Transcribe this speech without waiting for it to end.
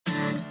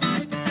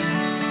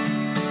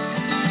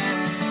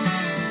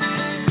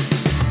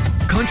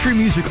Country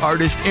music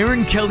artist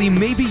Erin Kelly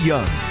may be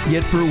young,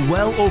 yet for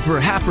well over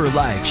half her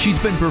life, she's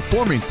been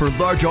performing for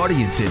large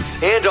audiences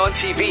and on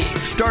TV,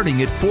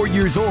 starting at 4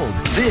 years old.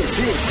 This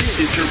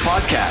is her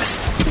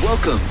podcast.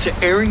 Welcome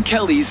to Erin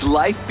Kelly's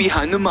Life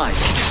Behind the Mic,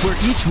 where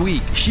each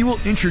week she will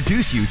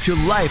introduce you to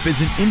life as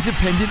an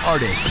independent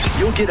artist.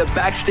 You'll get a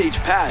backstage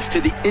pass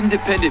to the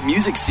independent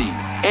music scene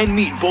and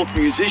meet both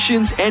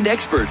musicians and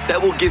experts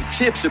that will give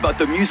tips about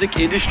the music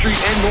industry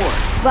and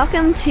more.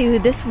 Welcome to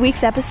this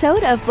week's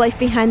episode of Life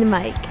Behind the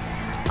Mic.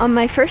 On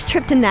my first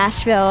trip to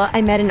Nashville,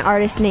 I met an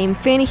artist named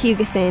Fanny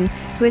Hugosson,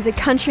 who is a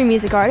country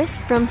music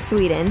artist from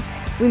Sweden.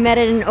 We met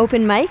at an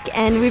open mic,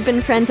 and we've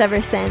been friends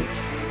ever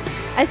since.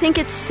 I think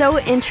it's so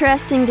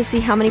interesting to see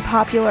how many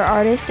popular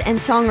artists and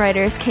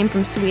songwriters came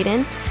from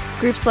Sweden.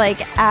 Groups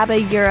like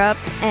ABBA Europe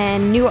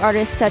and new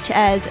artists such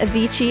as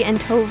Avicii and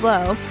Tove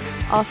Lo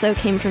also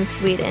came from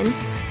Sweden.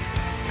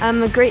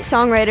 A great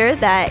songwriter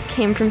that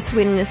came from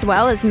Sweden as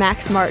well is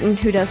Max Martin,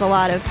 who does a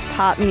lot of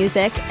pop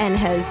music and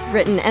has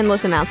written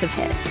endless amounts of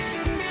hits.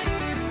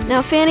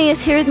 Now, Fanny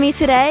is here with me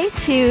today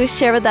to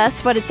share with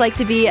us what it's like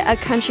to be a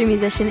country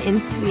musician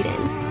in Sweden.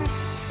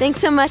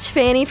 Thanks so much,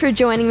 Fanny, for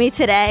joining me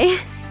today.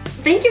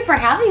 Thank you for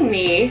having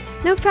me.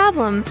 No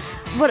problem.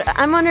 What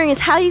I'm wondering is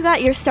how you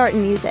got your start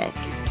in music.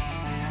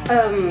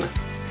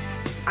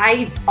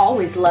 I've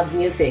always loved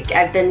music.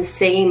 I've been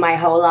singing my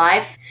whole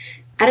life.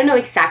 I don't know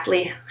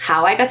exactly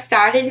how I got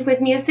started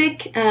with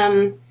music.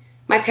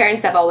 My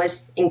parents have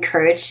always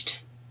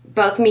encouraged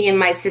both me and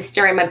my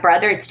sister and my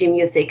brother to do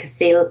music because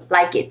they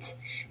like it.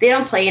 They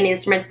don't play any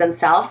instruments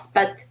themselves,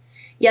 but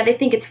yeah, they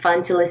think it's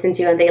fun to listen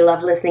to and they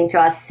love listening to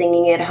us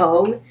singing at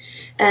home.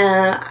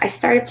 I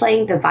started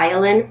playing the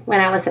violin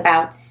when I was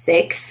about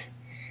 6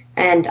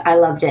 and I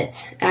loved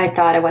it. I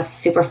thought it was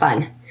super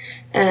fun.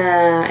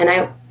 And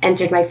I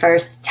entered my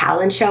first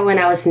talent show when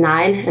I was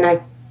 9 and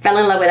I fell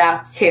in love with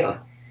that too.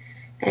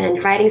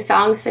 And writing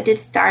songs, I did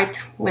start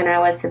when I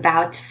was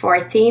about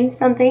 14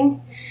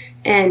 something.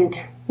 And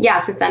yeah,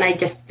 since then I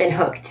just been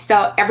hooked.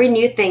 So every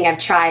new thing I've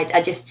tried,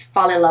 I just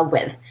fall in love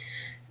with.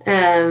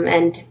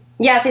 And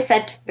yeah, as I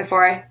said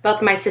before,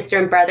 both my sister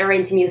and brother are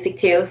into music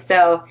too.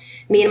 So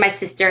me and my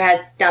sister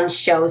has done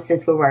shows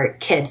since we were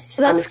kids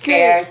on the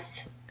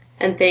fairs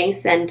and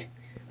things. And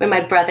when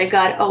my brother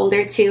got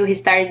older too, he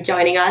started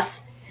joining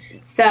us.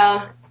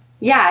 So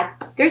yeah,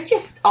 there's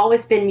just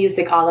always been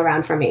music all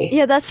around for me.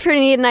 Yeah, that's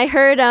pretty neat. And I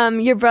heard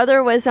your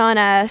brother was on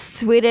a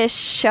Swedish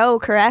show,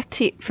 correct?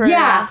 Singing.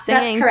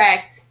 That's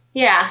correct.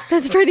 Yeah.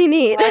 That's pretty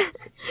neat.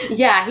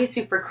 Yeah, he's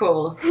super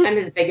cool. I'm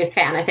his biggest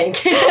fan, I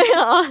think.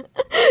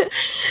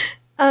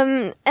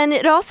 And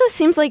it also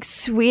seems like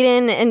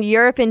Sweden and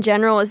Europe in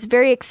general is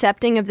very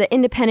accepting of the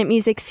independent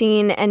music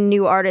scene and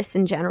new artists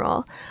in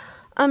general.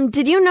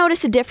 Did you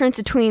notice a difference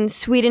between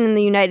Sweden and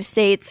the United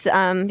States?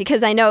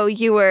 Because I know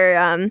you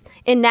were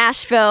in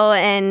Nashville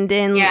and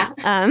in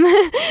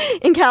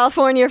in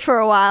California for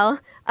a while.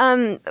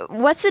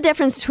 What's the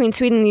difference between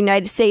Sweden and the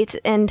United States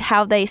and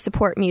how they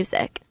support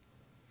music?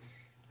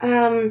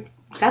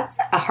 That's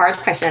a hard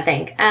question, I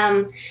think.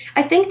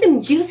 I think the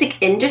music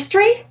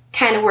industry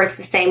kind of works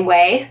the same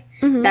way.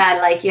 Mm-hmm.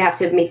 That like you have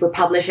to meet with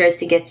publishers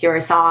to get your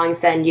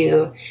songs and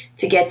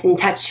to get in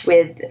touch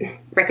with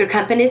record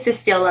companies is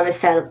still on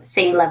the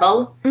same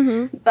level.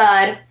 Mm-hmm.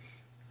 But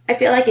I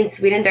feel like in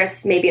Sweden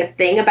there's maybe a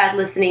thing about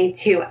listening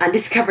to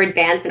undiscovered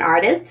bands and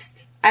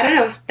artists. I don't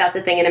know if that's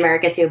a thing in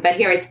America too, but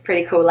here it's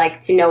pretty cool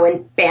like to know a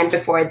band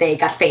before they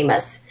got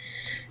famous.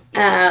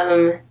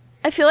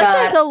 I feel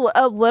like there's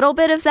a little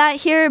bit of that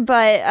here,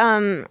 but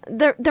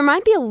there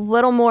might be a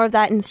little more of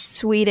that in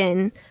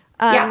Sweden.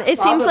 It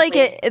seems like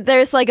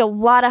there's like a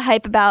lot of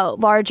hype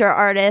about larger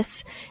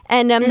artists,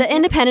 and the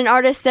independent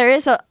artists, there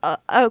is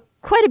a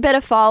quite a bit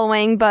of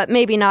following, but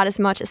maybe not as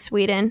much as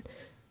Sweden.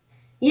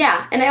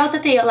 Yeah, and I also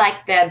feel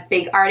like the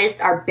big artists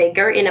are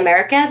bigger in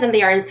America than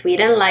they are in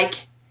Sweden.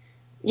 Like,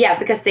 yeah,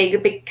 because they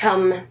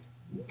become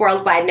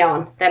worldwide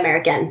known, the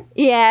American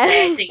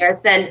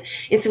singers, and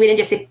in Sweden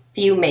just a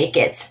few make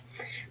it.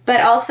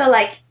 But also,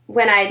 like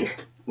when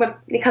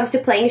it comes to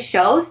playing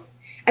shows,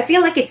 I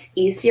feel like it's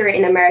easier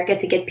in America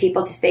to get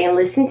people to stay and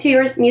listen to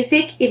your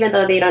music, even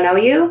though they don't know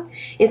you.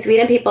 In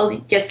Sweden,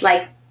 people just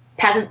like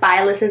passes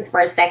by, listens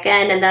for a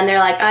second, and then they're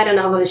like, I don't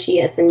know who she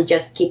is, and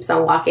just keeps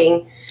on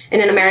walking.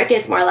 And in America,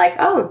 it's more like,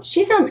 oh,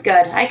 she sounds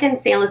good. I can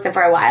stay and listen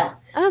for a while.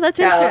 Oh, that's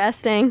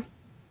interesting.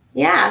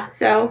 Yeah,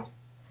 so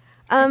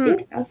I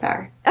think those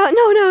are. Oh,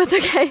 no, it's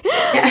okay.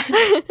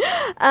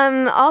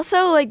 Yeah.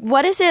 Also, like,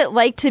 what is it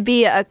like to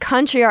be a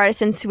country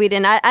artist in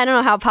Sweden? I don't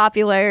know how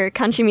popular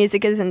country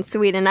music is in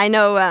Sweden. I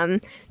know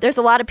there's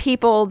a lot of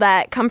people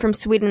that come from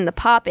Sweden in the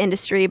pop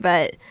industry,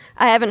 but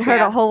I haven't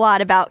heard a whole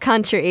lot about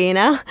country, you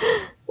know?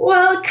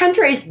 Well,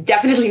 country is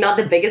definitely not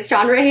the biggest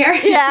genre here.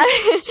 Yeah.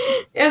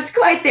 It's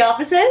quite the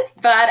opposite,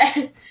 but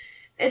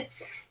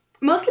it's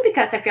mostly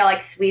because I feel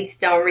like Swedes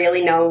don't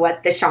really know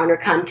what the genre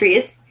country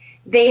is.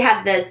 They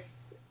have this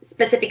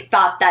specific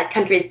thought that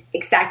country is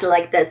exactly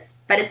like this,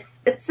 but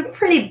it's a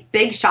pretty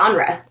big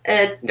genre.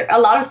 A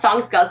lot of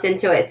songs goes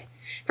into it.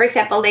 for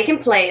example, they can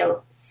play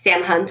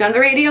Sam Hunt on the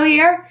radio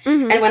here.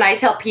 And when I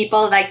tell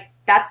people, like,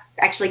 that's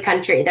actually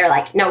country, they're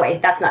like, no way,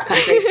 that's not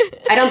country.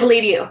 I don't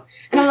believe you.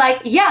 And I'm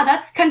like, yeah,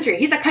 that's country.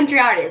 He's a country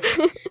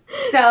artist.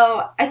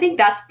 So I think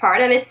that's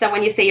part of it. So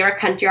when you say you're a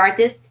country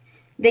artist,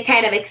 they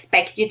kind of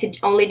expect you to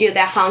only do the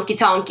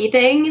honky-tonky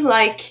thing.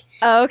 Like,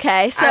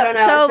 okay. So, I don't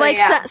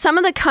know. some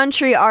of the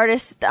country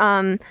artists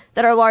that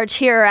are large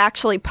here are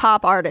actually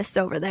pop artists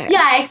over there.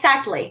 Yeah,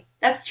 exactly.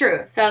 That's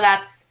true. So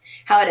that's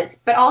how it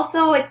is. But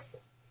also it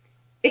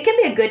can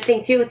be a good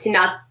thing too to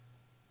not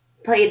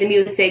play the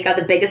music of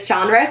the biggest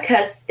genre,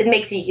 because it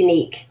makes you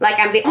unique. Like,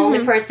 I'm the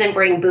only person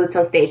wearing boots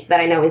on stage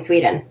that I know in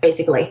Sweden,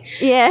 basically.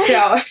 Yeah.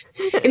 So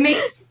it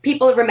makes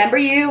people remember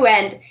you,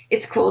 and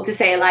it's cool to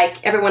say,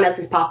 like, everyone else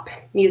is pop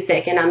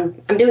music and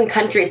I'm doing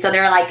country, so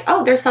they're like,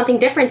 oh, there's something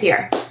different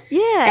here.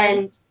 Yeah.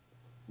 And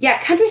yeah,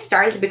 country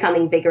started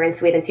becoming bigger in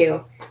Sweden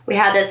too. We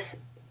had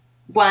this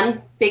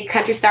one big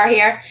country star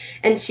here,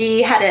 and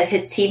she had a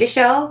hit TV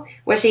show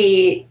where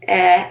she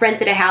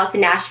rented a house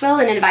in Nashville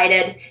and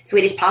invited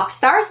Swedish pop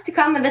stars to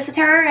come and visit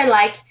her and,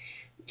 like,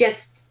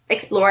 just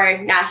explore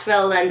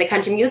Nashville and the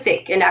country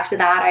music. And after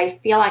that, I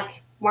feel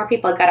like more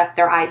people got up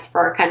their eyes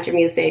for country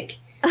music.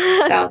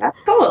 So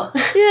that's cool.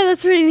 Yeah,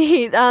 that's pretty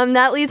neat.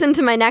 That leads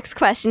into my next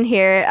question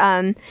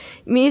here.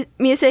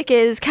 Music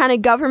is kind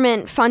of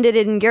government funded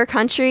in your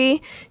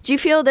country. Do you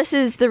feel this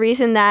is the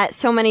reason that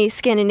so many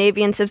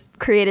Scandinavians have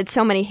created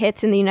so many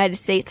hits in the United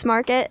States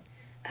market?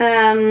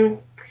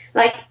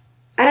 Like,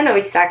 I don't know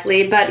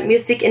exactly, but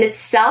music in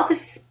itself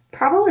is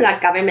probably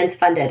not government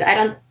funded. I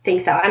don't think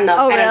so. I don't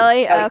know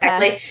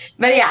exactly. Okay.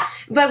 But yeah,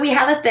 but we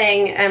have a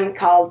thing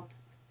called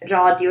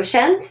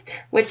radiotjänst,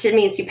 which it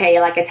means you pay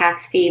like a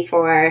tax fee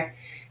for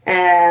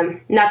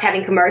not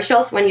having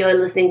commercials when you're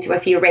listening to a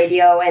few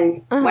radio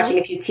and watching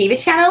a few TV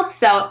channels.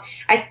 So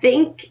I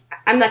think,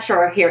 I'm not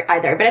sure here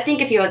either, but I think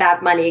a few of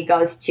that money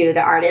goes to the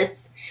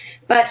artists.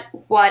 But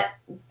what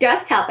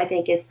does help, I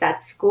think, is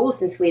that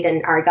schools in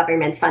Sweden are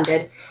government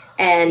funded.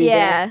 And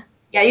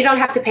you don't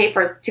have to pay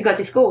to go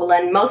to school.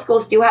 And most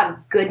schools do have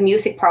good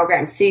music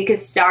programs, so you can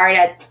start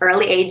at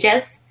early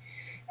ages.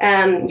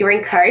 You're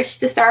encouraged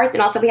to start.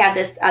 And also we have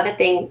this other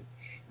thing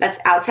that's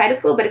outside of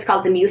school, but it's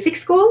called the music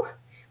school,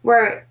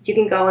 where you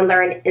can go and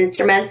learn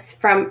instruments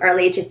from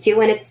early ages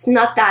too. And it's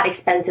not that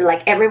expensive.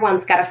 Like,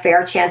 everyone's got a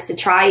fair chance to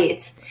try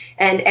it.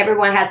 And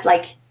everyone has,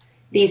 like,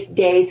 these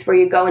days where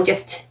you go and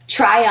just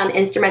try on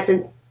instruments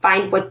and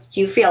find what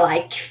you feel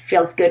like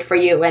feels good for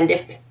you. And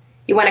if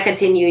you want to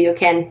continue, you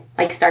can,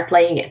 like, start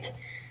playing it.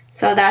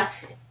 So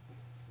that's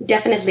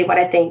definitely what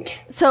I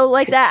think. So,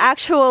 like, the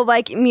actual,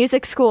 like,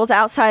 music schools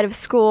outside of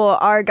school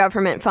are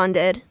government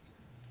funded?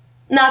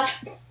 Not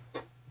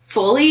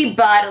fully,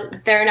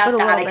 but they're not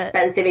that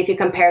expensive if you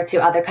compare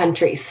to other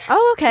countries.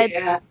 Oh,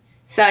 okay.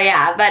 So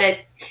yeah, but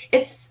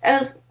it's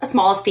a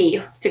small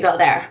fee to go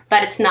there,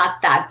 but it's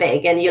not that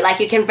big, and you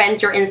can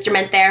rent your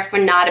instrument there for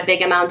not a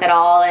big amount at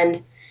all,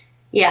 and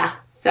yeah,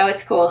 so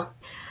it's cool.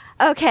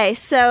 Okay,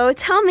 so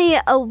tell me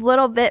a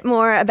little bit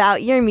more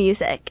about your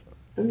music.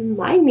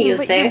 My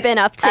music. What you've been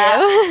up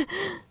to.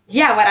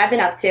 Yeah, what I've been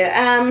up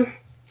to.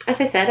 As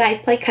I said, I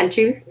play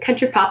country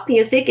pop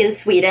music in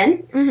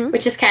Sweden,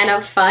 which is kind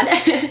of fun.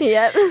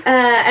 Yep.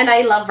 And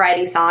I love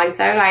writing songs.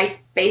 I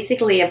write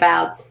basically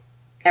about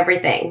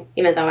everything,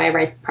 even though I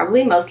write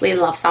probably mostly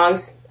love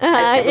songs.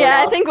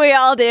 I think we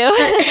all do.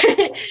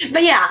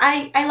 But yeah,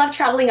 I love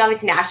traveling over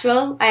to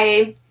Nashville.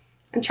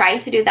 I'm trying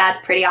to do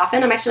that pretty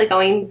often. I'm actually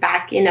going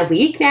back in a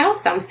week now,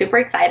 so I'm super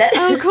excited.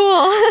 Oh,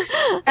 cool.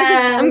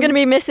 I'm going to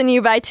be missing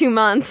you by 2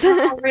 months.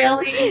 Oh,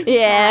 really?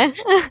 Yeah.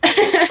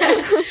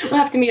 We'll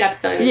have to meet up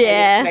soon.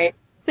 Yeah, I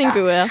think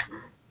we will.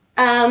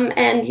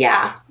 And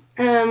yeah,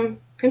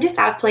 I'm just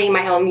out playing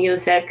my own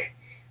music.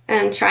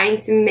 I'm trying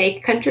to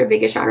make country a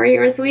bigger genre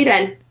here in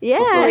Sweden. Yeah.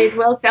 Hopefully it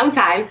will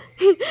sometime.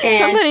 And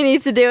somebody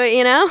needs to do it,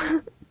 you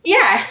know?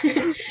 Yeah.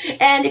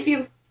 And if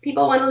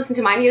people want to listen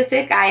to my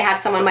music, I have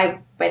some on my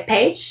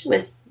webpage,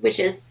 which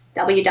is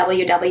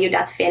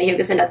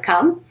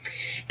www.fannyhugosson.com.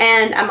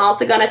 And I'm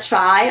also going to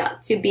try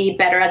to be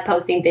better at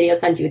posting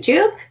videos on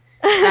YouTube.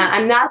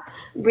 I'm not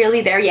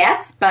really there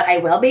yet, but I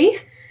will be.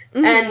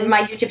 And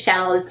my YouTube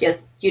channel is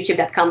just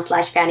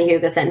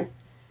youtube.com/FannyHugosson.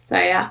 So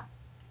yeah.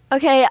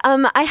 Okay,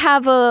 I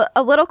have a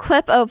little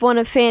clip of one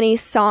of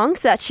Fanny's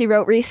songs that she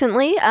wrote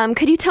recently.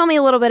 Could you tell me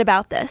a little bit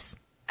about this?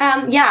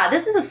 Yeah,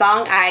 this is a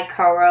song I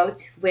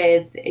co-wrote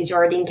with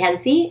Jordan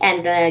Kenzie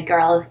and a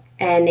girl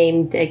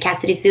named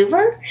Cassidy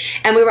Suver.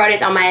 And we wrote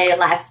it on my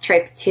last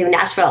trip to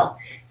Nashville,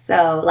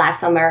 so last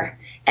summer.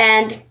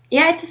 And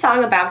yeah, it's a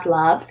song about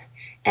love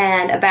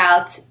and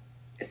about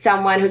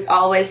someone who's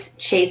always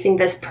chasing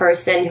this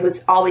person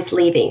who's always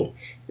leaving.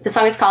 The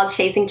song is called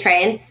Chasing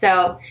Trains,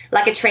 so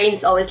like a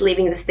train's always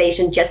leaving the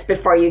station just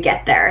before you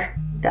get there.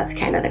 That's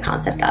kind of the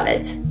concept of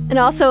it. And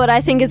also what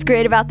I think is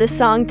great about this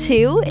song,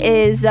 too,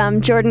 is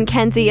Jordan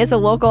Kenzie is a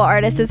local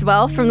artist as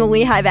well from the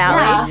Lehigh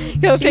Valley. Yeah,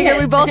 go figure,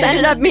 we both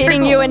ended up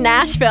meeting you in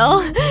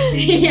Nashville.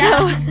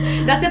 Yeah,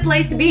 that's a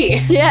place to be.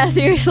 Yeah,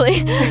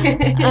 seriously.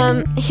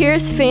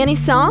 Here's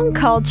Fanny's song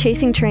called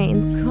Chasing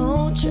Trains.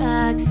 Cold Old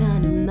tracks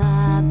under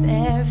my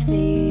bare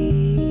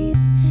feet.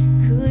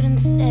 Couldn't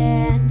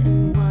stand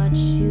and watch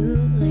you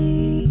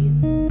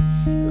leave.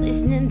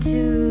 Listening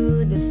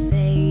to the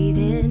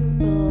fading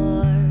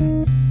roar.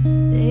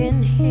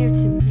 Been here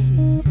too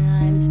many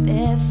times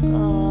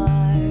before.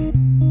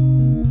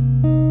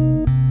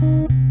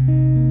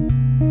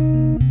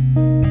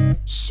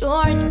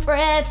 Short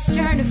breaths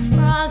turn to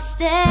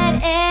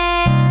frosted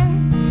air.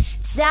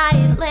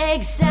 Tired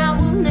legs, I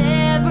will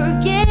never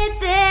get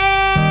there.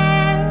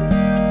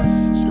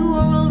 You were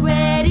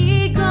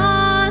already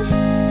gone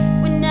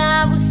when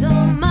I was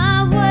on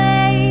my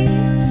way.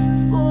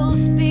 Full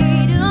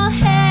speed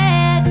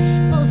ahead,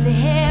 blows the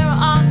hair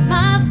off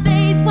my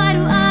face. Why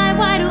do I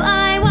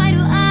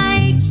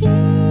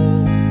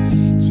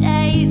keep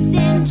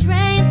chasing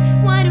trains?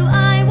 Why do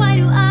I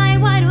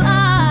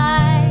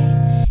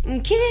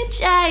keep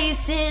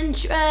chasing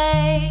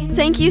trains?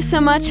 Thank you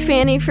so much,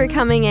 Fanny, for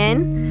coming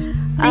in.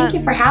 Thank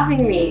you for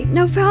having me.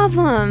 No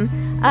problem.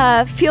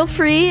 Feel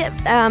free,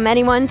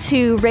 anyone,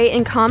 to rate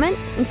and comment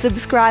and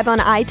subscribe on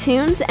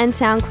iTunes and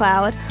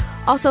SoundCloud.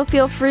 Also,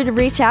 feel free to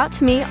reach out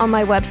to me on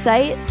my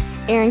website,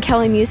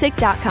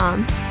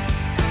 erinkellymusic.com.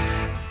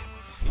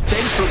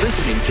 Thanks for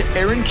listening to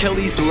Erin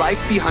Kelly's Life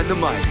Behind the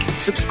Mic.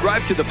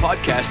 Subscribe to the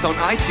podcast on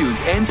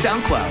iTunes and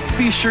SoundCloud.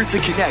 Be sure to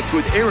connect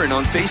with Erin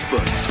on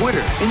Facebook,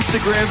 Twitter,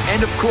 Instagram,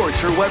 and of course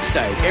her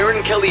website,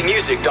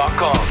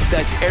 erinkellymusic.com.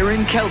 That's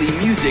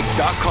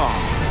erinkellymusic.com.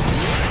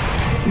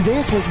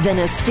 This has been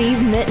a Steve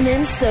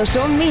Mittinen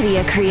social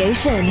media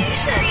creation.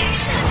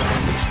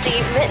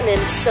 Steve Mittinen,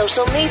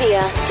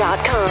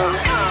 socialmedia.com.